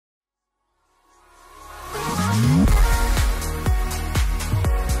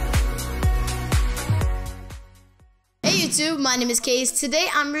my name is Case. Today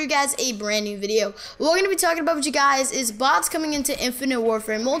I'm bringing you guys a brand new video. What we're going to be talking about with you guys is bots coming into Infinite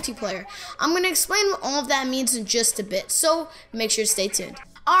Warfare multiplayer. I'm going to explain what all of that means in just a bit, so make sure to stay tuned.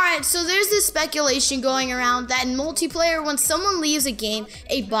 Alright, so there's this speculation going around that in multiplayer, when someone leaves a game,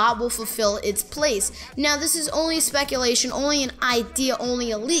 a bot will fulfill its place. Now, this is only speculation, only an idea,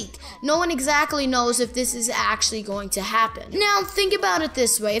 only a leak. No one exactly knows if this is actually going to happen. Now, think about it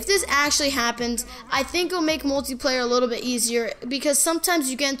this way. If this actually happens, I think it'll make multiplayer a little bit easier, because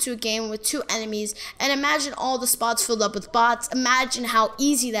sometimes you get into a game with two enemies, and imagine all the spots filled up with bots. Imagine how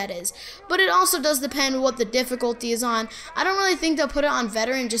easy that is. But it also does depend what the difficulty is on. I don't really think they'll put it on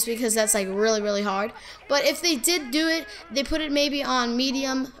veteran, just because that's like really hard. But if they did do it, they put it maybe on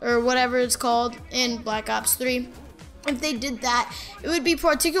medium or whatever it's called in Black Ops 3. If they did that, it would be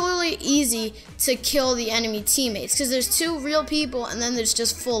particularly easy to kill the enemy teammates, because there's two real people and then there's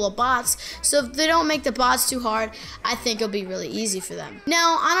just full of bots. So if they don't make the bots too hard, I think it'll be really easy for them.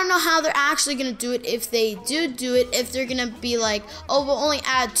 Now, I don't know how they're actually going to do it. If they do it, if they're going to be like, oh, we'll only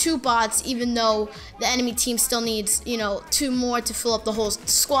add 2 bots even though the enemy team still needs, 2 more to fill up the whole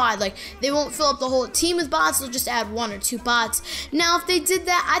squad. Like, they won't fill up the whole team with bots, they'll just add 1 or 2 bots. Now, if they did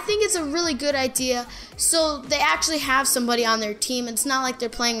that, I think it's a really good idea. So they actually have somebody on their team. It's not like they're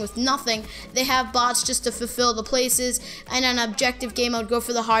playing with nothing. They have bots just to fulfill the places, and an objective game mode, go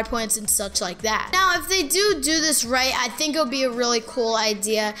for the hard points and such like that. Now, if they do this right, I think it'll be a really cool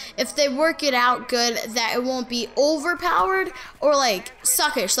idea. If they work it out good, that it won't be overpowered or like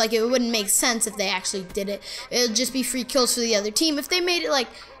suckish, like it wouldn't make sense if they actually did it. It'll just be free kills for the other team. If they made it like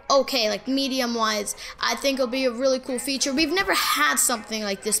okay, like medium wise, I think it'll be a really cool feature. We've never had something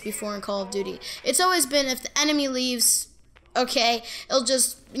like this before in Call of Duty. It's always been if the enemy leaves, okay, it'll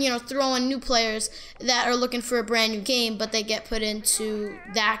just, throw in new players that are looking for a brand new game, but they get put into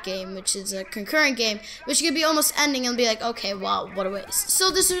that game, which is a concurrent game, which could be almost ending and be like, okay, wow, what a waste. So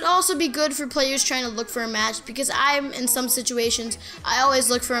this would also be good for players trying to look for a match, because I'm, in some situations, I always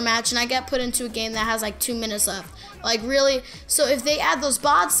look for a match, and I get put into a game that has like 2 minutes left. Like, really? So if they add those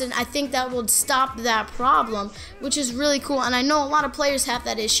bots in, I think that would stop that problem, which is really cool. And I know a lot of players have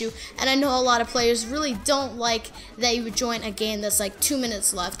that issue, and I know a lot of players really don't like that you would join a game that's like 2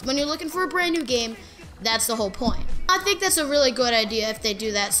 minutes left. When you're looking for a brand new game, that's the whole point. I think that's a really good idea if they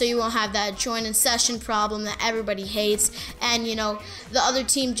do that, so you won't have that join in session problem that everybody hates, and the other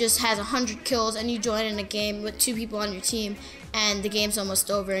team just has 100 kills and you join in a game with 2 people on your team and the game's almost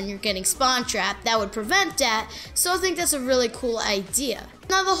over and you're getting spawn trapped. That would prevent that, so I think that's a really cool idea.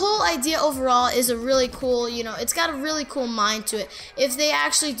 Now, the whole idea overall is a really cool, it's got a really cool mind to it. If they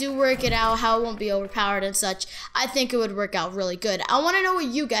actually do work it out, how it won't be overpowered and such, I think it would work out really good. I want to know what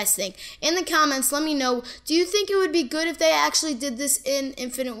you guys think. In the comments, let me know, do you think it would be good if they actually did this in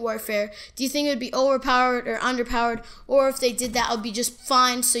Infinite Warfare? Do you think it would be overpowered or underpowered? Or if they did that, it would be just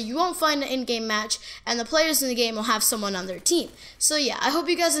fine, so you won't find an in-game match, and the players in the game will have someone on their team. So yeah, I hope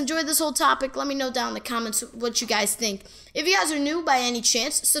you guys enjoyed this whole topic. Let me know down in the comments what you guys think. If you guys are new by any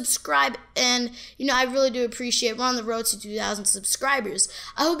chance, subscribe, and I really do appreciate it. We're on the road to 2,000 subscribers.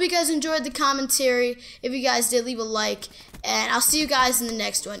 I hope you guys enjoyed the commentary. If you guys did, leave a like, and I'll see you guys in the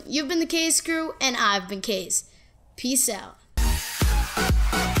next one. You've been the Case Crew, and I've been Case. Peace out.